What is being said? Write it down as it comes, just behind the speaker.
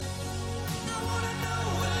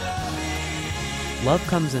Love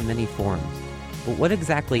comes in many forms, but what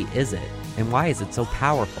exactly is it, and why is it so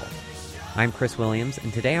powerful? I'm Chris Williams,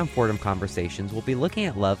 and today on Fordham Conversations, we'll be looking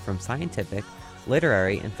at love from scientific,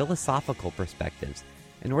 literary, and philosophical perspectives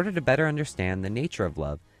in order to better understand the nature of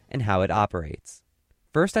love and how it operates.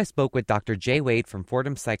 First, I spoke with Dr. Jay Wade from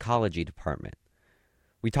Fordham's Psychology Department.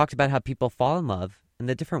 We talked about how people fall in love and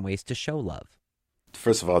the different ways to show love.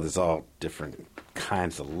 First of all, there's all different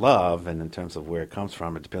kinds of love, and in terms of where it comes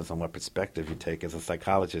from, it depends on what perspective you take. As a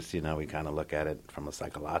psychologist, we kind of look at it from a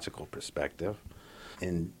psychological perspective.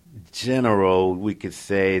 In general, we could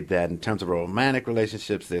say that in terms of romantic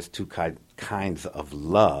relationships, there's two kinds of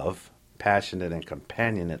love, passionate and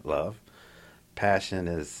companionate love. Passion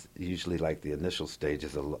is usually like the initial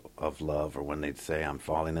stages of love, or when they'd say, I'm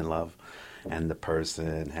falling in love, and the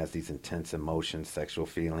person has these intense emotions, sexual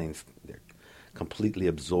feelings. They're completely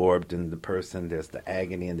absorbed in the person. There's the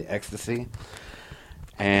agony and the ecstasy.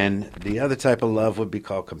 And the other type of love would be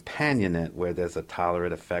called companionate, where there's a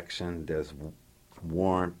tolerant affection, there's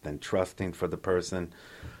warmth and trusting for the person,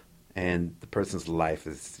 and the person's life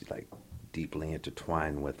is like deeply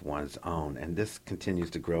intertwined with one's own. And this continues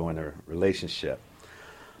to grow in a relationship.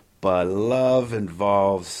 But love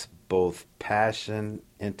involves both passion,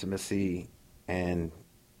 intimacy, and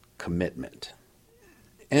commitment.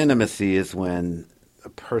 Intimacy is when a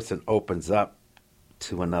person opens up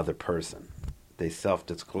to another person. They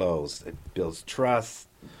self-disclose. It builds trust.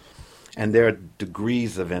 And there are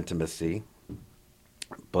degrees of intimacy,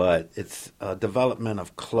 but it's a development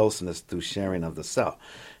of closeness through sharing of the self.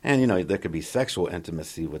 And, there could be sexual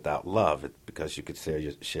intimacy without love because you could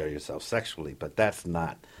share yourself sexually, but that's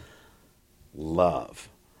not love.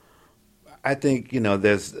 I think,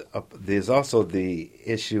 there's also the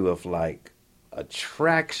issue of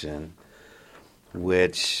attraction,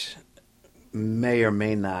 which may or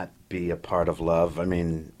may not be a part of love. I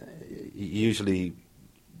mean, usually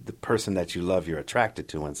the person that you love, you're attracted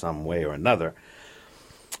to in some way or another.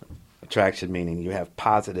 Attraction meaning you have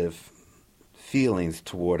positive feelings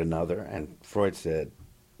toward another. And Freud said,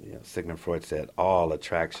 Sigmund Freud said, all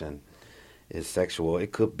attraction is sexual.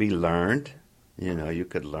 It could be learned. You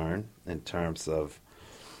could learn in terms of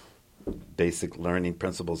basic learning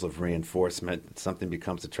principles of reinforcement. Something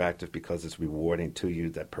becomes attractive because it's rewarding to you.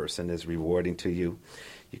 That person is rewarding to you.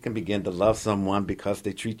 You can begin to love someone because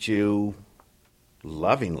they treat you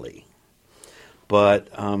lovingly. But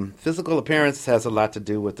physical appearance has a lot to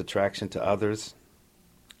do with attraction to others,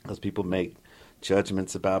 because people make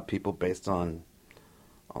judgments about people based on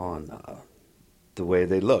the way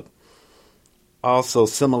they look. Also,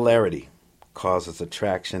 similarity causes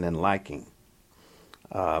attraction and liking.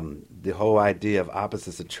 The whole idea of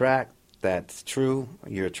opposites attract, that's true.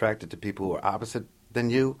 You're attracted to people who are opposite than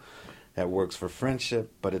you. That works for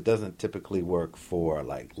friendship, but it doesn't typically work for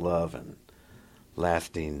love and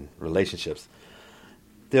lasting relationships.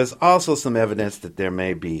 There's also some evidence that there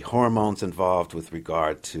may be hormones involved with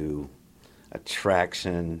regard to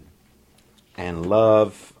attraction and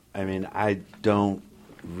love. I mean, I don't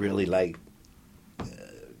really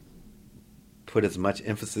put as much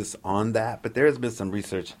emphasis on that, but there has been some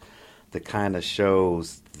research that kind of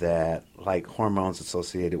shows that hormones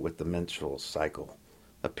associated with the menstrual cycle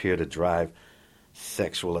appear to drive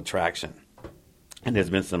sexual attraction. And there's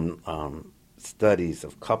been some studies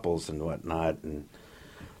of couples and whatnot, and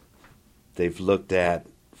they've looked at,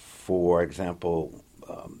 for example,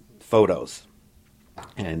 photos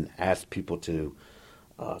and asked people to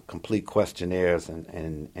complete questionnaires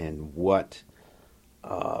and what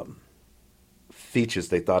features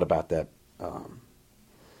they thought about that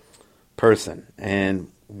person.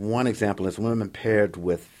 And one example is women paired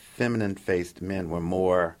with feminine-faced men were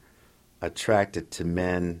more attracted to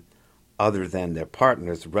men other than their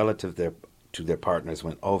partners relative to their partners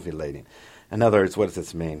when ovulating. In other words, what does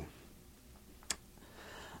this mean?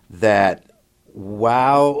 That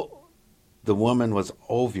while the woman was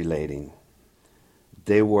ovulating,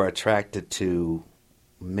 they were attracted to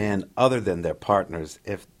men other than their partners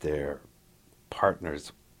if their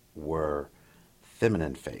partners were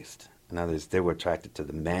feminine-faced. In other words, they were attracted to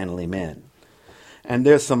the manly men. And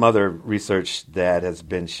there's some other research that has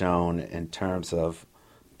been shown in terms of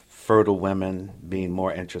fertile women being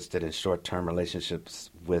more interested in short-term relationships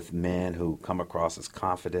with men who come across as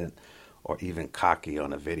confident or even cocky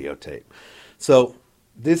on a videotape. So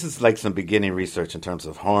this is some beginning research in terms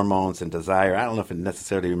of hormones and desire. I don't know if it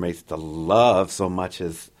necessarily relates to love so much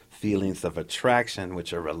as feelings of attraction,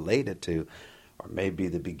 which are related to, or maybe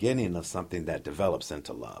the beginning of something that develops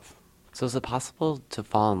into love. So is it possible to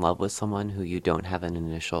fall in love with someone who you don't have an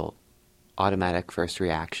initial automatic first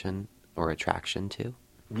reaction or attraction to?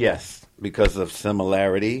 Yes, because of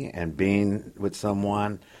similarity and being with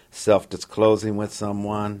someone, self-disclosing with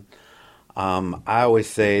someone. I always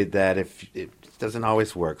say that if it doesn't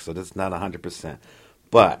always work, so that's not 100%.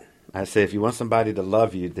 But I say if you want somebody to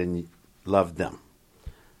love you, then you love them.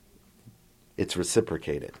 It's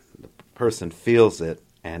reciprocated. The person feels it,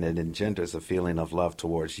 and it engenders a feeling of love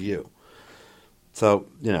towards you. So,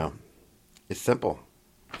 it's simple.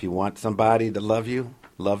 If you want somebody to love you,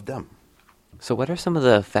 love them. So what are some of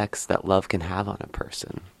the effects that love can have on a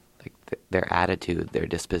person? Like their attitude, their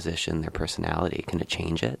disposition, their personality, can it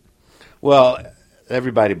change it? Well,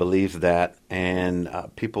 everybody believes that, and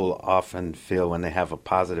people often feel when they have a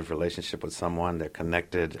positive relationship with someone, they're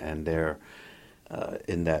connected and they're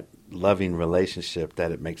in that loving relationship,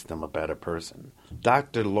 that it makes them a better person.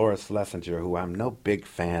 Dr. Laura Schlesinger, who I'm no big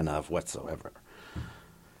fan of whatsoever,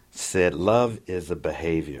 said love is a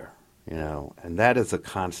behavior, and that is a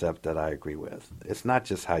concept that I agree with. It's not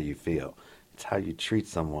just how you feel, it's how you treat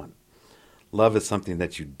someone. Love is something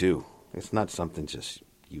that you do. It's not something just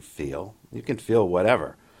you feel. You can feel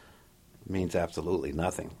whatever. It means absolutely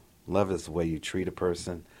nothing. Love is the way you treat a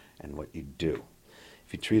person and what you do.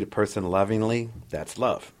 If you treat a person lovingly, that's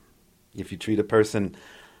love. If you treat a person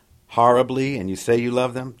horribly and you say you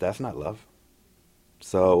love them, that's not love.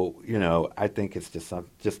 So, I think it's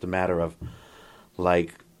just a matter of,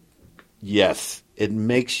 yes, it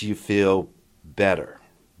makes you feel better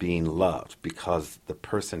being loved because the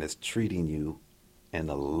person is treating you in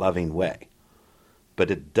a loving way.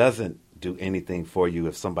 But it doesn't do anything for you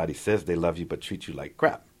if somebody says they love you but treat you like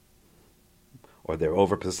crap. Or they're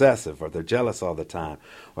over-possessive, or they're jealous all the time,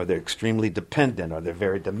 or they're extremely dependent, or they're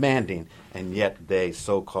very demanding, and yet they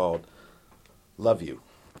so-called love you.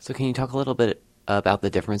 So can you talk a little bit about the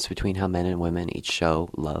difference between how men and women each show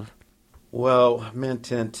love? Well, men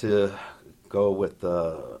tend to go with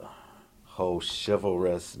the whole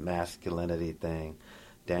chivalrous masculinity thing,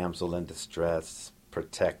 damsel in distress,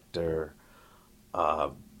 protector.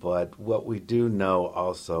 But what we do know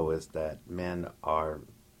also is that men are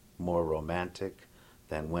more romantic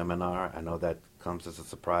than women are. I know that comes as a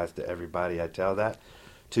surprise to everybody I tell that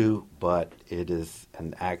to, but it is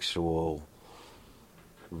an actual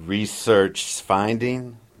research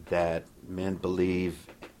finding that men believe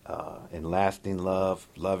in lasting love,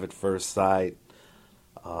 love at first sight.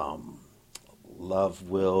 Love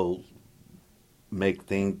will make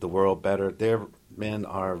the world better. Men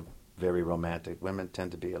are very romantic. Women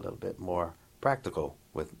tend to be a little bit more practical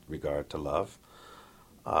with regard to love.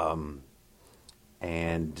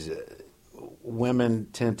 And women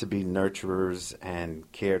tend to be nurturers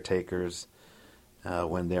and caretakers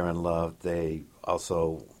when they're in love. They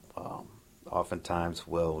also oftentimes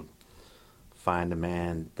will find a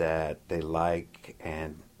man that they like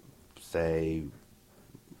and say,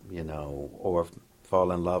 or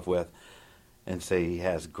fall in love with and say he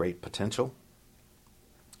has great potential.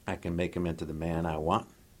 I can make him into the man I want.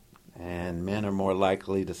 And men are more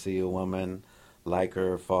likely to see a woman, like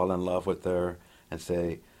her, fall in love with her, and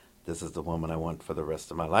say, this is the woman I want for the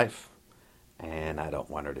rest of my life, and I don't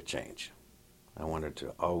want her to change. I want her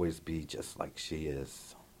to always be just like she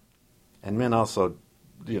is. And men also,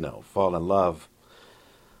 fall in love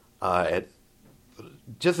at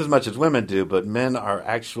just as much as women do, but men are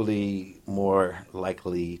actually more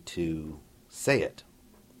likely to say it.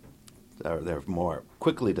 They're more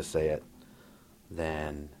quickly to say it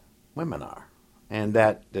than women are. And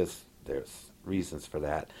that there's reasons for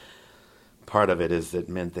that. Part of it is that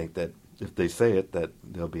men think that if they say it, that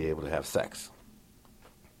they'll be able to have sex.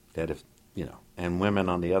 That if, and women,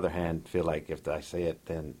 on the other hand, feel like if I say it,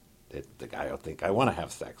 then the guy will think I want to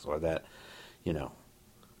have sex, or that,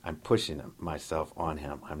 I'm pushing myself on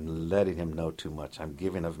him. I'm letting him know too much. I'm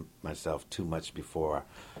giving of myself too much before,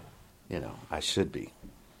 I should be.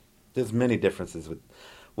 There's many differences with,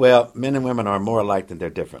 men and women are more alike than they're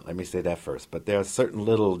different. Let me say that first. But there are certain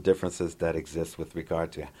little differences that exist with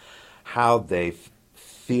regard to how they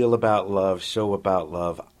feel about love, show about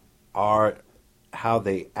love, or how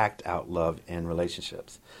they act out love in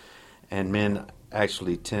relationships. And men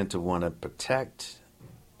actually tend to want to protect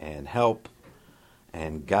and help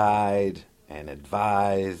and guide and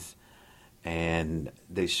advise, and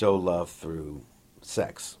they show love through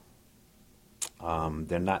sex.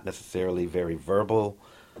 They're not necessarily very verbally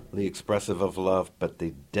expressive of love, but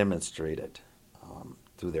they demonstrate it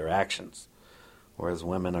through their actions. Whereas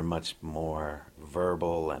women are much more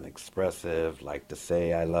verbal and expressive, like to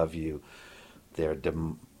say I love you.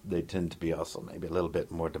 They tend to be also maybe a little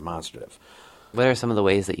bit more demonstrative. What are some of the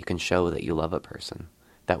ways that you can show that you love a person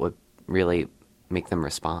that would really make them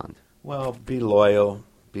respond? Well, be loyal,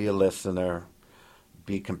 be a listener,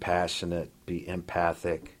 be compassionate, be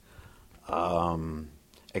empathic,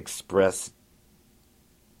 express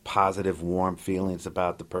positive, warm feelings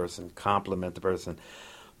about the person, compliment the person,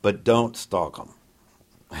 but don't stalk them.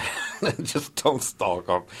 Just don't stalk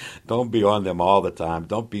them. Don't be on them all the time.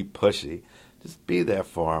 Don't be pushy. Just be there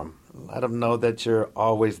for them. Let them know that you're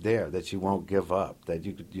always there, that you won't give up, that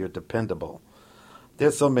you're dependable.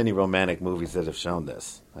 There's so many romantic movies that have shown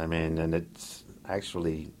this. I mean, and it's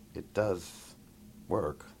actually, it does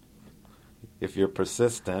work. If you're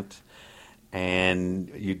persistent and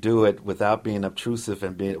you do it without being obtrusive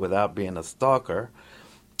and without being a stalker,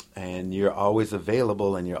 and you're always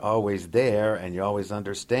available and you're always there and you're always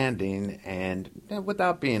understanding and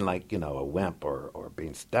without being like, a wimp or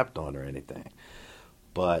being stepped on or anything,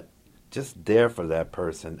 but just there for that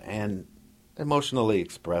person and emotionally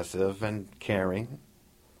expressive and caring.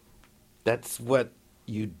 That's what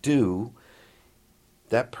you do.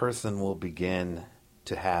 That person will begin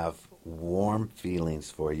to have warm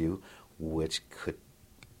feelings for you, which could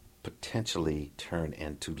potentially turn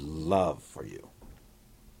into love for you.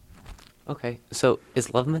 Okay, so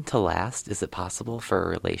is love meant to last? Is it possible for a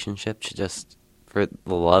relationship for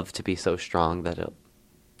the love to be so strong that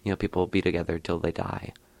people will be together till they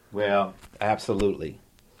die? Well, absolutely.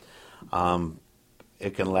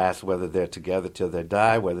 It can last whether they're together till they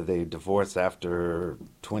die, whether they divorce after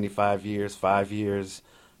 25 years, 5 years,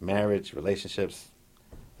 marriage, relationships.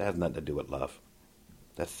 That has nothing to do with love.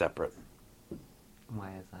 That's separate.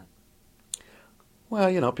 Why is that?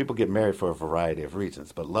 Well, people get married for a variety of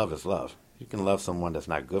reasons, but love is love. You can love someone that's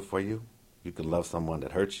not good for you. You can love someone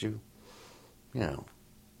that hurts you.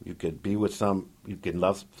 You could be with you can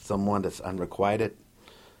love someone that's unrequited.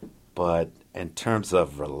 But in terms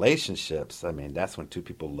of relationships, I mean, that's when two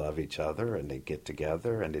people love each other and they get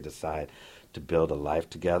together and they decide to build a life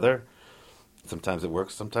together. Sometimes it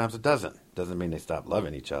works, sometimes it doesn't. Doesn't mean they stop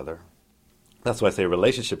loving each other. That's why I say a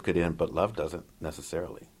relationship could end, but love doesn't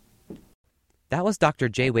necessarily. That was Dr.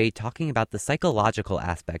 Jay Wade talking about the psychological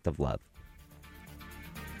aspect of love.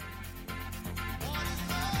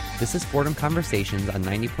 This is Fordham Conversations on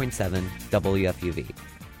 90.7 WFUV.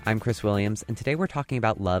 I'm Chris Williams, and today we're talking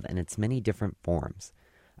about love and its many different forms.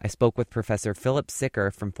 I spoke with Professor Philip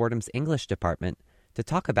Sicker from Fordham's English department to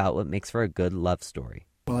talk about what makes for a good love story.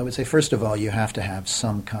 Well, I would say, first of all, you have to have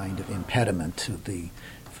some kind of impediment to the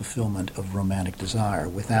fulfillment of romantic desire.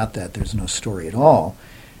 Without that, there's no story at all.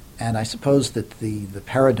 And I suppose that the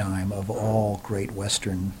paradigm of all great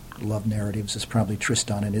Western love narratives is probably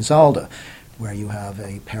Tristan and Isolde, where you have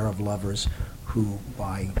a pair of lovers who,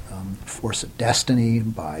 by force of destiny,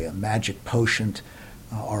 by a magic potion,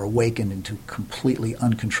 are awakened into completely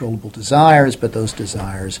uncontrollable desires, but those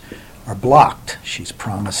desires are blocked. She's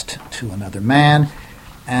promised to another man,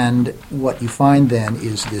 and what you find then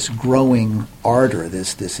is this growing ardor,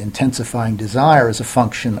 this intensifying desire as a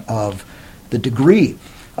function of the degree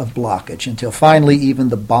of blockage, until finally even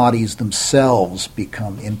the bodies themselves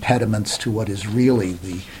become impediments to what is really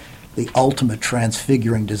the ultimate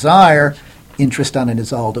transfiguring desire in Tristan and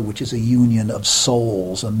Isolde, which is a union of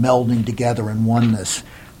souls, a melding together in oneness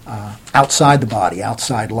outside the body,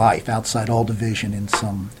 outside life, outside all division in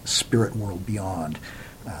some spirit world beyond.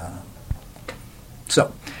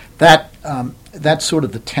 So that's sort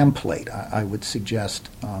of the template, I would suggest,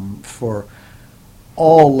 for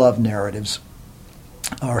all love narratives,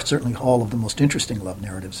 or certainly all of the most interesting love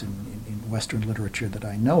narratives in Western literature that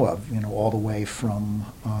I know of, all the way from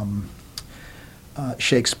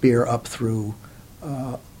Shakespeare up through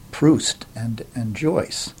Proust and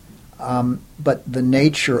Joyce. But the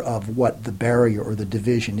nature of what the barrier or the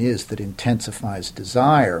division is that intensifies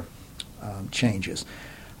desire changes.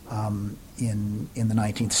 In the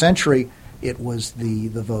 19th century, it was the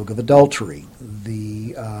vogue of adultery,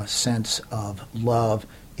 the sense of love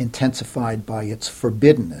intensified by its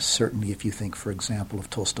forbiddenness. Certainly if you think, for example, of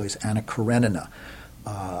Tolstoy's Anna Karenina,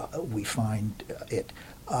 we find it.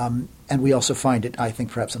 And we also find it, I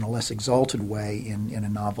think, perhaps in a less exalted way in a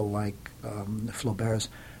novel like Flaubert's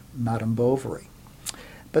Madame Bovary.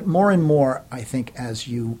 But more and more, I think, as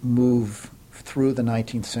you move through the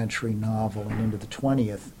 19th century novel and into the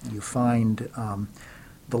 20th, you find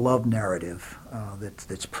the love narrative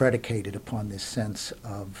that's predicated upon this sense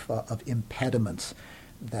of impediments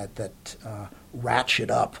that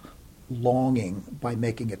ratchet up longing by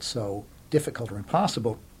making it so difficult or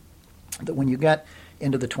impossible that when you get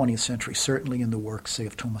into the 20th century, certainly in the works, say,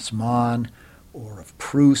 of Thomas Mann or of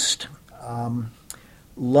Proust,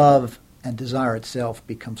 love and desire itself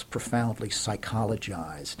becomes profoundly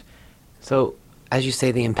psychologized. So, as you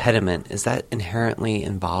say, the impediment, is that inherently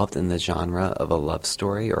involved in the genre of a love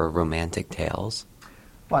story or romantic tales?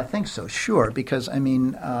 Well, I think so, sure, because, I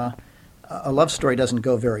mean, a love story doesn't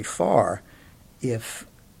go very far if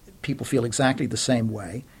people feel exactly the same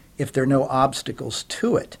way, if there are no obstacles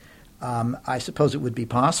to it. I suppose it would be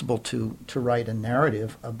possible to write a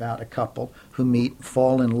narrative about a couple who meet,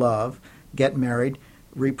 fall in love, get married,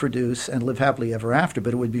 reproduce, and live happily ever after,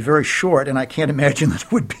 but it would be very short, and I can't imagine that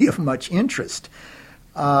it would be of much interest.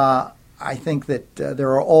 I think that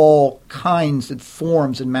there are all kinds of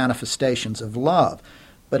forms and manifestations of love.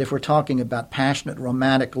 But if we're talking about passionate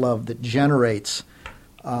romantic love that generates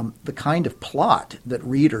the kind of plot that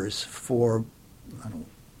readers for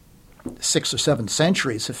 6 or 7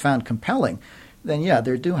 centuries have found compelling, then yeah,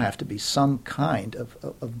 there do have to be some kind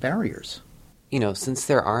of barriers. You know, since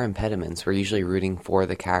there are impediments, we're usually rooting for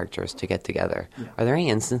the characters to get together. Yeah. Are there any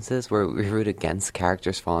instances where we root against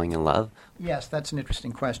characters falling in love? Yes, that's an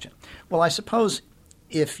interesting question. Well, I suppose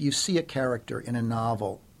if you see a character in a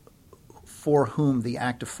novel for whom the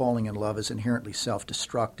act of falling in love is inherently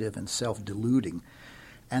self-destructive and self-deluding,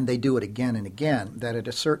 and they do it again and again, that at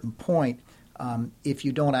a certain point, if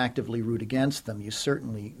you don't actively root against them, you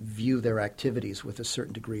certainly view their activities with a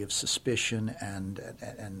certain degree of suspicion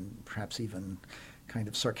and perhaps even kind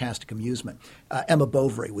of sarcastic amusement. Emma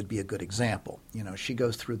Bovary would be a good example. You know, she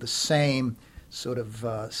goes through the same sort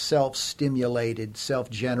of self-stimulated,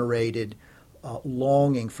 self-generated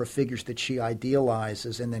longing for figures that she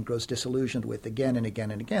idealizes and then grows disillusioned with again and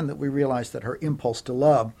again and again, that we realize that her impulse to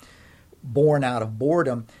love, born out of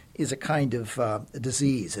boredom, is a kind of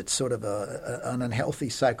disease. It's sort of an unhealthy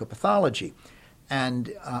psychopathology.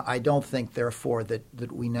 And I don't think, therefore,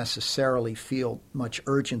 that we necessarily feel much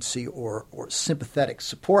urgency or sympathetic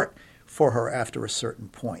support for her after a certain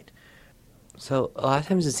point. So a lot of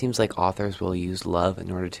times it seems like authors will use love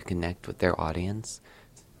in order to connect with their audience.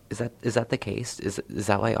 Is that the case? Is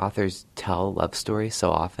that why authors tell love stories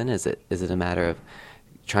so often? Is it a matter of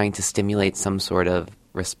trying to stimulate some sort of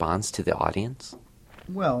response to the audience?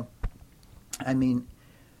 Well, I mean,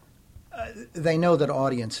 they know that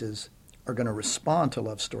audiences are going to respond to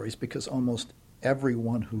love stories because almost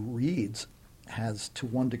everyone who reads has, to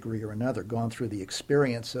one degree or another, gone through the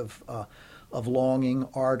experience of longing,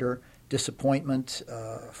 ardor, disappointment,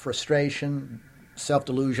 frustration,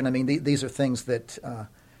 self-delusion. I mean, these are things that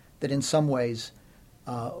in some ways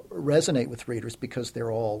resonate with readers because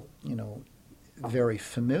they're all, very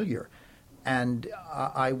familiar. And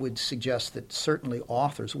I would suggest that certainly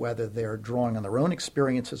authors, whether they're drawing on their own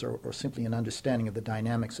experiences or simply an understanding of the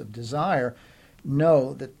dynamics of desire,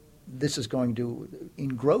 know that this is going to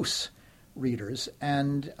engross readers.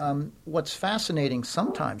 And what's fascinating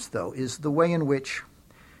sometimes, though, is the way in which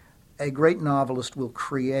a great novelist will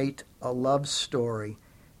create a love story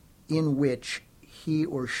in which he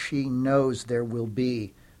or she knows there will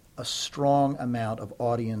be a strong amount of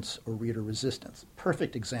audience or reader resistance.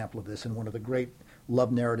 Perfect example of this, and one of the great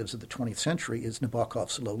love narratives of the 20th century, is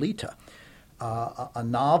Nabokov's Lolita, a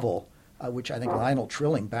novel which I think Lionel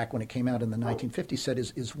Trilling, back when it came out in the 1950s, said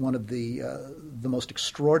is one of the most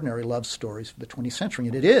extraordinary love stories of the 20th century.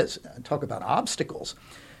 And it is. Talk about obstacles,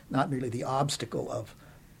 not merely the obstacle of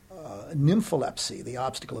nympholepsy, the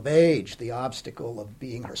obstacle of age, the obstacle of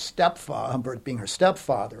being her stepfather, Humbert being her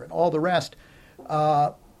stepfather, and all the rest.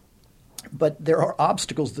 But there are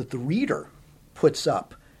obstacles that the reader puts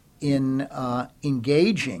up in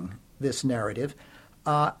engaging this narrative,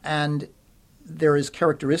 and there is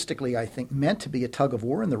characteristically, I think, meant to be a tug of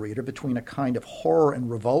war in the reader between a kind of horror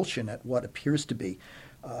and revulsion at what appears to be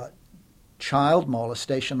child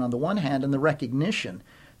molestation on the one hand, and the recognition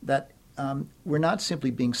that we're not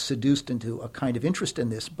simply being seduced into a kind of interest in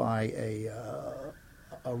this by a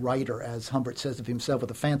writer, as Humbert says of himself,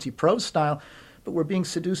 with a fancy prose style, but we're being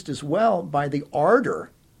seduced as well by the ardor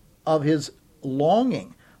of his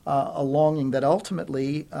longing, a longing that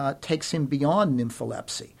ultimately takes him beyond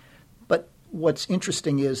nympholepsy. But what's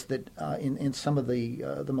interesting is that in some of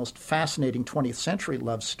the most fascinating 20th century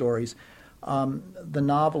love stories, the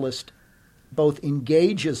novelist both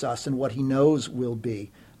engages us in what he knows will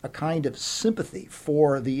be a kind of sympathy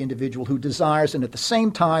for the individual who desires, and at the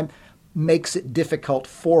same time makes it difficult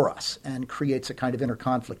for us and creates a kind of inner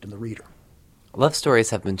conflict in the reader. Love stories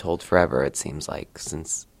have been told forever, it seems like,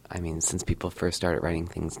 since people first started writing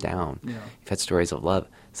things down. Yeah. You've had stories of love.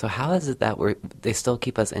 So how is it that they still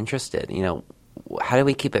keep us interested? How do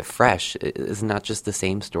we keep it fresh? Is it not just the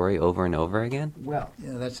same story over and over again? Well,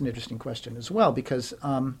 that's an interesting question as well, because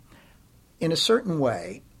in a certain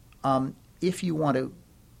way, if you want to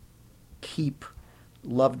keep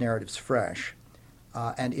love narratives fresh,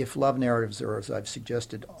 and if love narratives are, as I've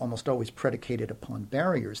suggested, almost always predicated upon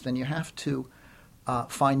barriers, then you have to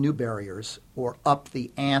find new barriers or up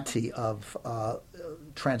the ante of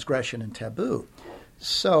transgression and taboo.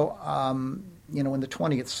 So, in the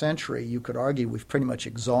 20th century, you could argue we've pretty much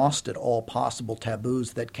exhausted all possible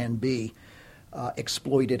taboos that can be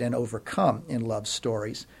exploited and overcome in love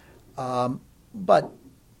stories. But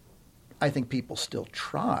I think people still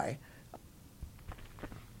try.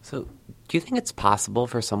 So, do you think it's possible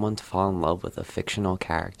for someone to fall in love with a fictional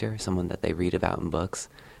character, someone that they read about in books,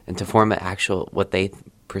 and to form what they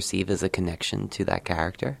perceive as a connection to that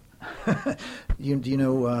character? Do you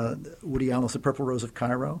know Woody Allen's The Purple Rose of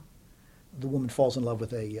Cairo? The woman falls in love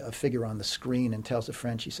with a figure on the screen and tells a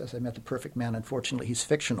friend, she says, I met the perfect man. Unfortunately, he's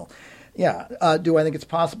fictional. Yeah. Do I think it's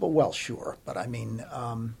possible? Well, sure. But I mean,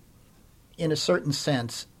 in a certain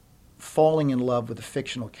sense, falling in love with a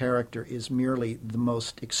fictional character is merely the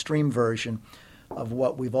most extreme version of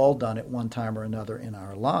what we've all done at one time or another in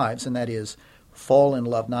our lives, and that is fall in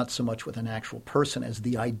love not so much with an actual person as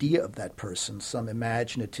the idea of that person, some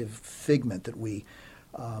imaginative figment that we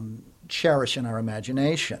cherish in our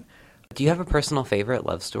imagination. Do you have a personal favorite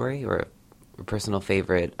love story or a personal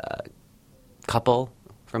favorite couple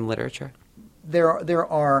from literature? There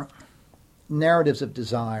are narratives of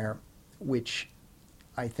desire which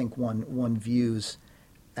I think one views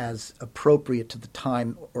as appropriate to the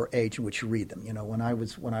time or age in which you read them. You know, when I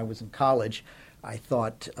was in college, I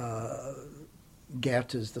thought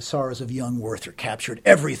Goethe's The Sorrows of Young Werther captured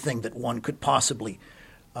everything that one could possibly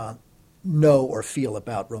know or feel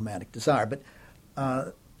about romantic desire. But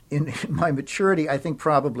in my maturity, I think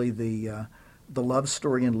probably the love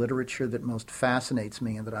story in literature that most fascinates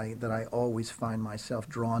me and that I always find myself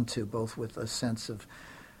drawn to, both with a sense of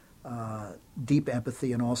deep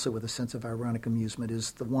empathy and also with a sense of ironic amusement,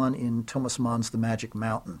 is the one in Thomas Mann's The Magic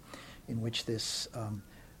Mountain, in which this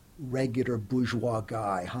regular bourgeois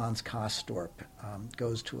guy, Hans Castorp,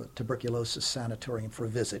 goes to a tuberculosis sanatorium for a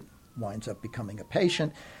visit, winds up becoming a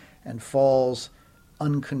patient, and falls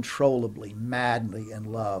uncontrollably, madly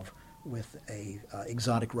in love with a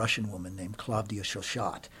exotic Russian woman named Claudia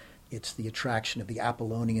Shoshat. It's the attraction of the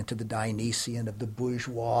Apollonian to the Dionysian, of the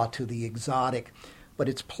bourgeois to the exotic, but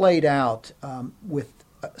it's played out with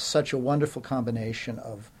such a wonderful combination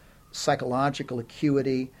of psychological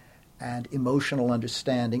acuity and emotional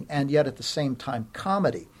understanding, and yet at the same time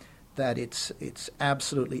comedy, that it's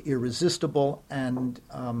absolutely irresistible, and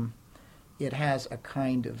it has a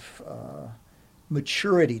kind of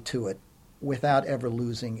maturity to it without ever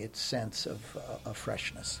losing its sense of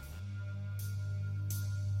freshness.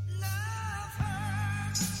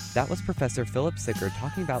 That was Professor Philip Sicker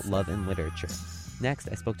talking about love in literature. Next,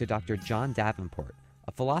 I spoke to Dr. John Davenport,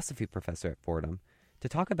 a philosophy professor at Fordham, to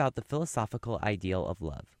talk about the philosophical ideal of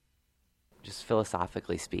love. Just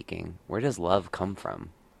philosophically speaking, where does love come from?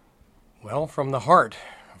 Well, from the heart,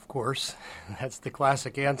 of course. That's the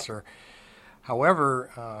classic answer.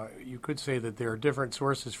 However, you could say that there are different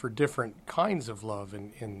sources for different kinds of love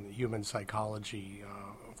in human psychology.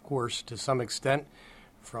 Of course, to some extent,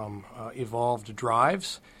 from evolved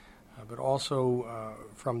drives, but also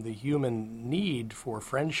from the human need for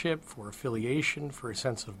friendship, for affiliation, for a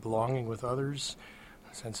sense of belonging with others,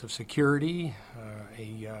 a sense of security,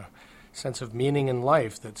 a sense of meaning in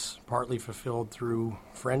life that's partly fulfilled through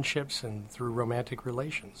friendships and through romantic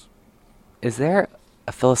relations. Is there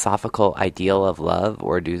a philosophical ideal of love,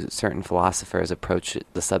 or do certain philosophers approach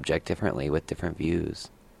the subject differently with different views?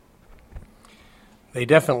 They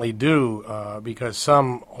definitely do, because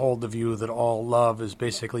some hold the view that all love is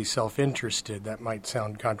basically self-interested. That might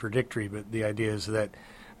sound contradictory, but the idea is that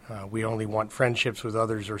we only want friendships with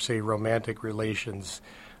others or, say, romantic relations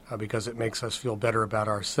because it makes us feel better about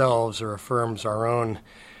ourselves or affirms our own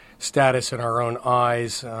status in our own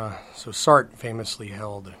eyes. So Sartre famously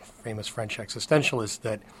held, a famous French existentialist,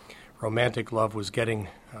 that romantic love was getting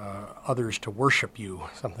others to worship you,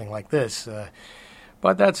 something like this.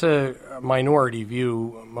 But that's a minority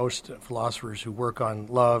view. Most philosophers who work on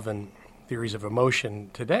love and theories of emotion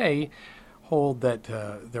today hold that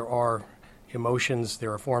there are emotions,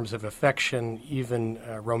 there are forms of affection, even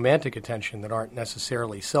romantic attention, that aren't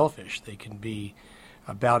necessarily selfish. They can be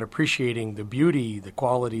about appreciating the beauty, the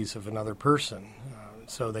qualities of another person.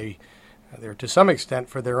 So they're to some extent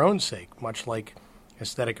for their own sake, much like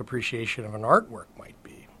aesthetic appreciation of an artwork might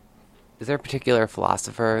be. Is there a particular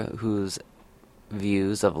philosopher whose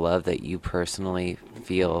views of love that you personally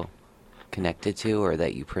feel connected to, or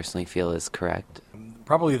that you personally feel is correct?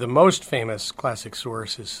 Probably the most famous classic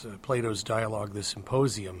source is Plato's dialogue, The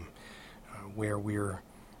Symposium, where we're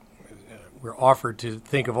offered to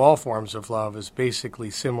think of all forms of love as basically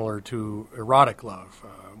similar to erotic love.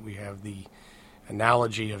 We have the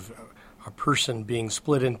analogy of a person being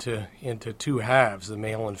split into two halves. The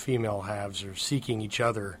male and female halves are seeking each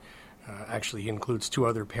other actually includes two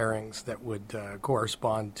other pairings that would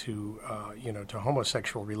correspond to to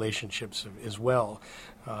homosexual relationships as well,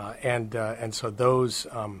 and so those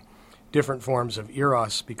different forms of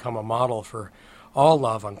eros become a model for all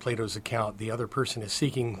love on Plato's account. The other person is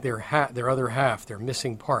seeking their other half, their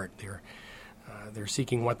missing part. They're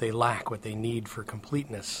seeking what they lack, what they need for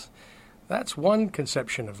completeness. That's one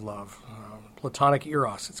conception of love, Platonic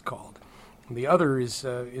eros, it's called. And the other is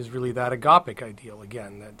really that agapic ideal,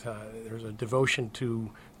 again, that there's a devotion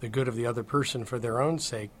to the good of the other person for their own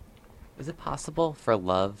sake. Is it possible for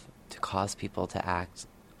love to cause people to act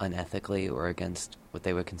unethically or against what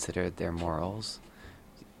they would consider their morals?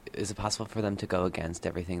 Is it possible for them to go against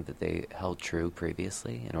everything that they held true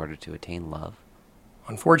previously in order to attain love?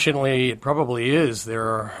 Unfortunately, it probably is. There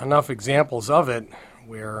are enough examples of it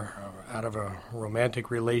where out of a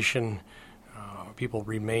romantic relation, people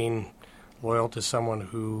remain loyal to someone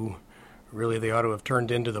who really they ought to have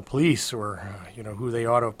turned into the police, or who they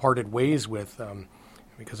ought to have parted ways with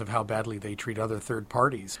because of how badly they treat other third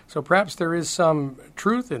parties. So perhaps there is some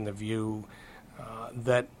truth in the view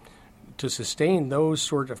that to sustain those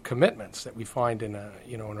sort of commitments that we find in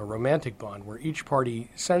a romantic bond, where each party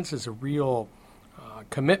senses a real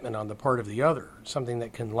commitment on the part of the other, something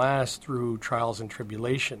that can last through trials and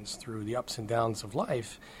tribulations, through the ups and downs of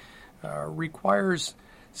life, requires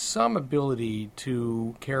some ability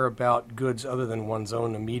to care about goods other than one's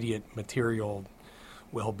own immediate material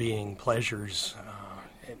well-being, pleasures,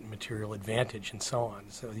 and material advantage, and so on.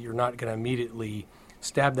 So you're not going to immediately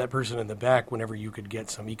stab that person in the back whenever you could get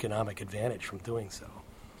some economic advantage from doing so.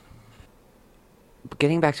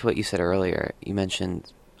 Getting back to what you said earlier, you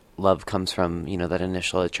mentioned love comes from, that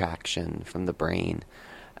initial attraction from the brain.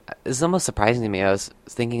 It's almost surprising to me. I was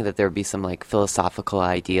thinking that there would be some philosophical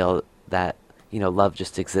ideal that love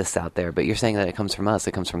just exists out there, but you're saying that it comes from us,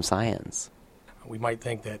 it comes from science. We might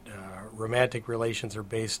think that romantic relations are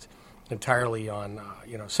based entirely on,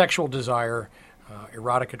 sexual desire,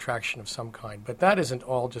 erotic attraction of some kind, but that isn't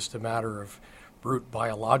all just a matter of brute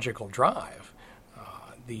biological drive.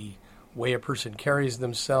 The way a person carries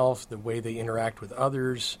themselves, the way they interact with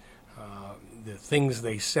others, the things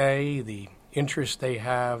they say, the interests they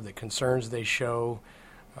have, the concerns they show,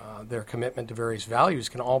 their commitment to various values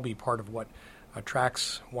can all be part of what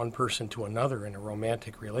attracts one person to another in a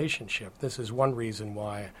romantic relationship. This is one reason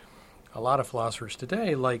why a lot of philosophers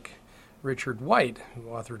today, like Richard White, who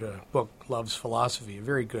authored a book, Love's Philosophy, a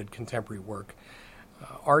very good contemporary work,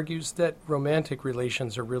 argues that romantic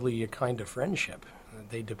relations are really a kind of friendship.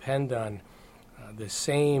 They depend on the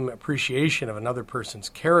same appreciation of another person's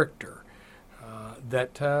character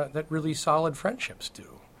that really solid friendships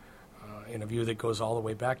do, in a view that goes all the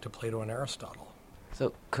way back to Plato and Aristotle.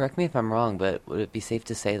 So, correct me if I'm wrong, but would it be safe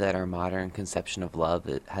to say that our modern conception of love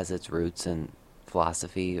has its roots in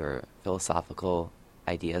philosophy or philosophical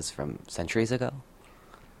ideas from centuries ago?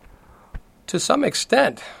 To some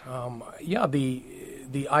extent,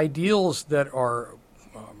 the ideals that are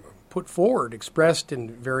put forward, expressed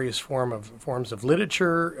in various forms of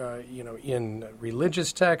literature, in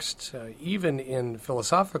religious texts, even in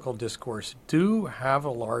philosophical discourse, do have a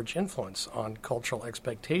large influence on cultural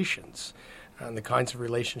expectations and the kinds of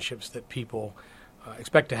relationships that people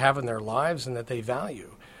expect to have in their lives and that they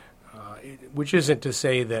value. Which isn't to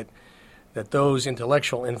say that those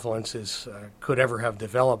intellectual influences could ever have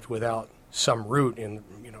developed without some root in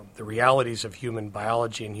the realities of human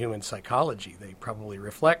biology and human psychology. They probably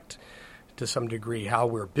reflect to some degree how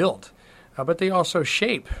we're built, but they also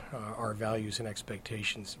shape our values and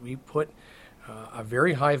expectations. We put a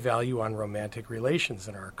very high value on romantic relations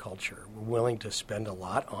in our culture. We're willing to spend a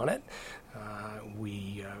lot on it.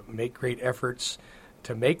 We make great efforts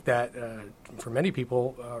to make that, for many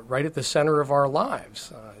people, right at the center of our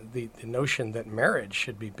lives. The notion that marriage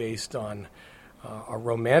should be based on a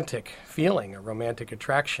romantic feeling, a romantic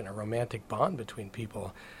attraction, a romantic bond between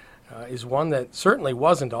people is one that certainly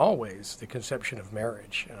wasn't always the conception of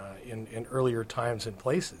marriage in earlier times and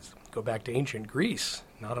places. Go back to ancient Greece,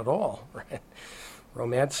 not at all. Right?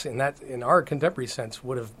 Romance, in our contemporary sense,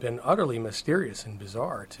 would have been utterly mysterious and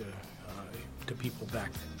bizarre to people back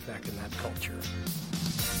in that culture.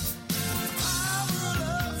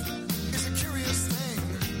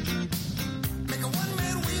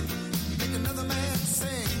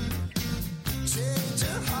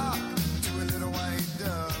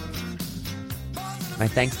 My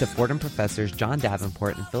thanks to Fordham professors John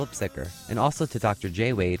Davenport and Philip Sicker, and also to Dr.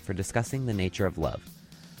 Jay Wade for discussing the nature of love.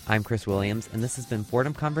 I'm Chris Williams, and this has been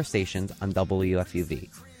Fordham Conversations on WFUV.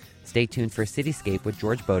 Stay tuned for Cityscape with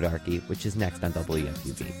George Bodarky, which is next on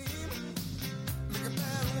WFUV.